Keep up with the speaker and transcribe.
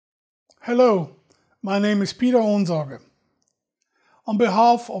Hello, my name is Peter Ohnsorge. On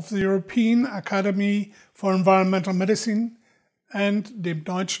behalf of the European Academy for Environmental Medicine and dem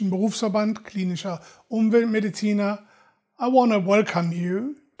Deutschen Berufsverband Klinischer Umweltmediziner, I want to welcome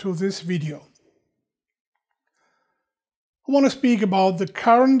you to this video. I want to speak about the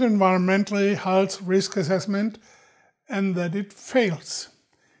current environmental health risk assessment and that it fails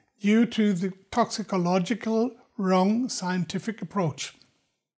due to the toxicological wrong scientific approach.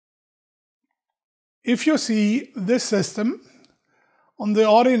 If you see this system, on the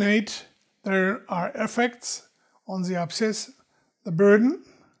ordinate there are effects on the abscess, the burden.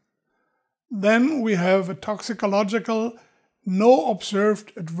 Then we have a toxicological no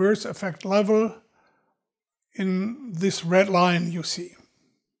observed adverse effect level in this red line you see.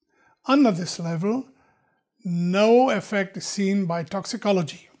 Under this level, no effect is seen by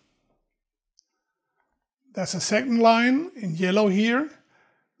toxicology. There's a second line in yellow here.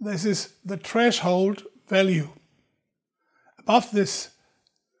 This is the threshold value. Above this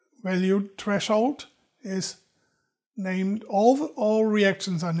value threshold is named, all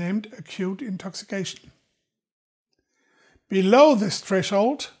reactions are named acute intoxication. Below this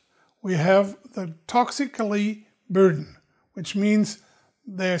threshold we have the toxically burden, which means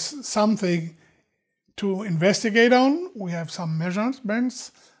there's something to investigate on. We have some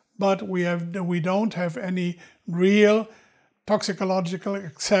measurements, but we don't have any real toxicological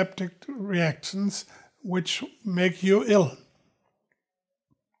accepted reactions which make you ill.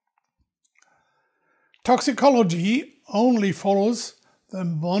 Toxicology only follows the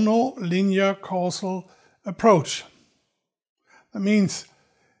monolinear causal approach. That means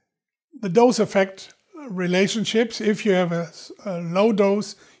the dose-effect relationships. If you have a low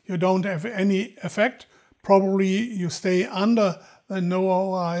dose, you don't have any effect. Probably you stay under the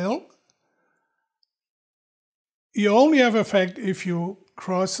NOAEL. You only have effect if you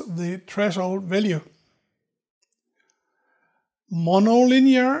cross the threshold value.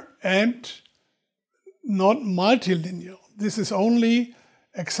 Monolinear and not multilinear. This is only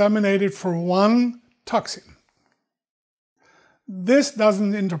examined for one toxin. This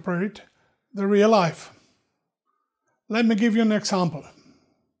doesn't interpret the real life. Let me give you an example.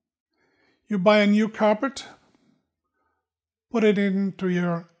 You buy a new carpet, put it into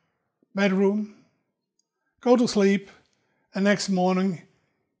your bedroom, go to sleep, and next morning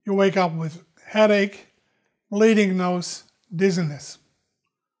you wake up with headache, bleeding nose, dizziness.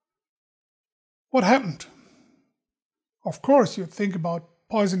 What happened? Of course you think about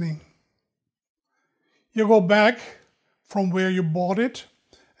poisoning. You go back from where you bought it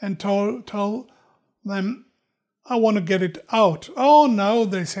and tell them, I want to get it out. Oh no,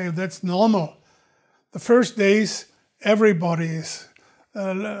 they say, that's normal. The first days everybody is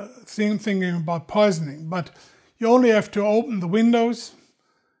thinking about poisoning, but you only have to open the windows,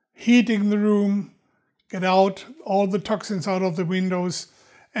 heating the room, get out all the toxins out of the windows,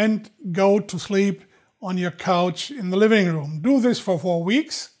 and go to sleep on your couch in the living room. Do this for 4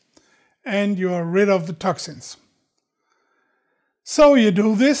 weeks and you are rid of the toxins. So you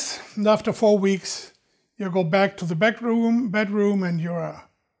do this, and after 4 weeks you go back to the bedroom and you're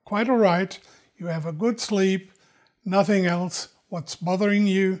quite all right. You have a good sleep, nothing else what's bothering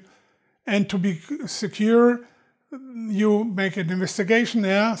you, and to be secure you make an investigation,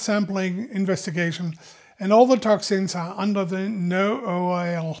 sampling investigation, and all the toxins are under the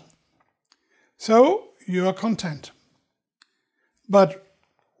NOAEL. So you are content. But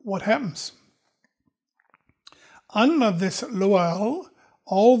what happens? Under this LOAEL,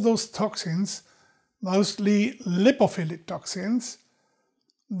 all those toxins, mostly lipophilic toxins,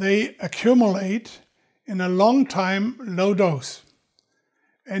 they accumulate in a long time low dose.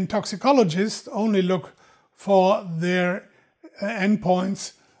 And toxicologists only look for their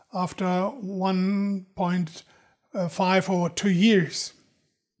endpoints after 1.5 or 2 years.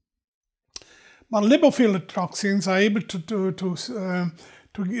 But lipophilic toxins are able to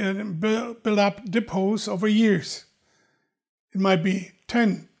build up depots over years. It might be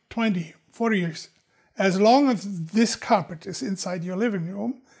 10, 20, 40 years. As long as this carpet is inside your living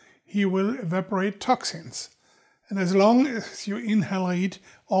room, he will evaporate toxins. And as long as you inhalate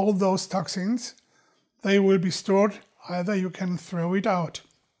all those toxins, they will be stored. Either you can throw it out.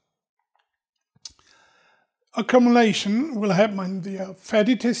 Accumulation will happen in the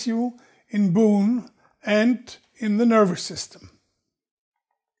fatty tissue, in bone, and in the nervous system.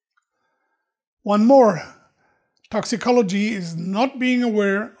 One more. Toxicology is not being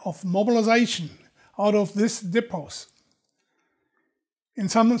aware of mobilization out of these depots. In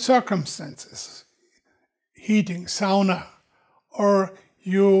some circumstances, heating, sauna, or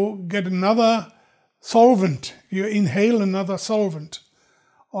you get another solvent, you inhale another solvent,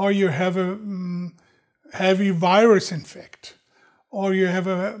 or you have a heavy virus infect, or you have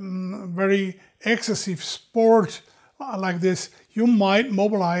a very excessive sport like this, you might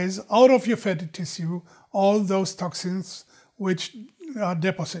mobilize out of your fatty tissue all those toxins which are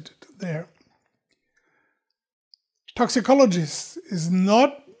deposited there. Toxicologist is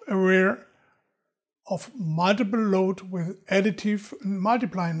not aware of multiple load with additive and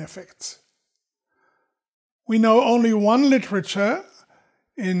multiplying effects. We know only one literature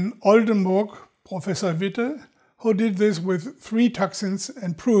in Oldenburg, Professor Witte, who did this with 3 toxins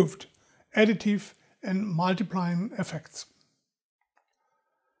and proved additive and multiplying effects.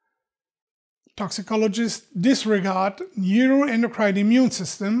 Toxicologists disregard neuroendocrine immune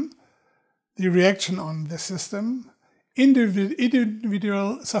system, the reaction on the system,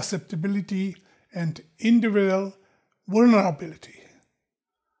 individual susceptibility, and individual vulnerability.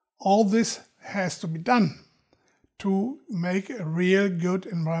 All this has to be done to make a real good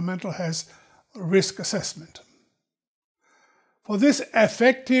environmental health risk assessment. For this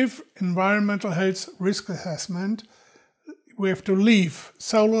effective environmental health risk assessment, we have to leave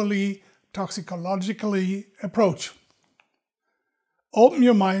solely toxicologically approach. Open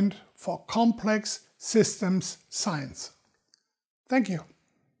your mind for complex systems science. Thank you.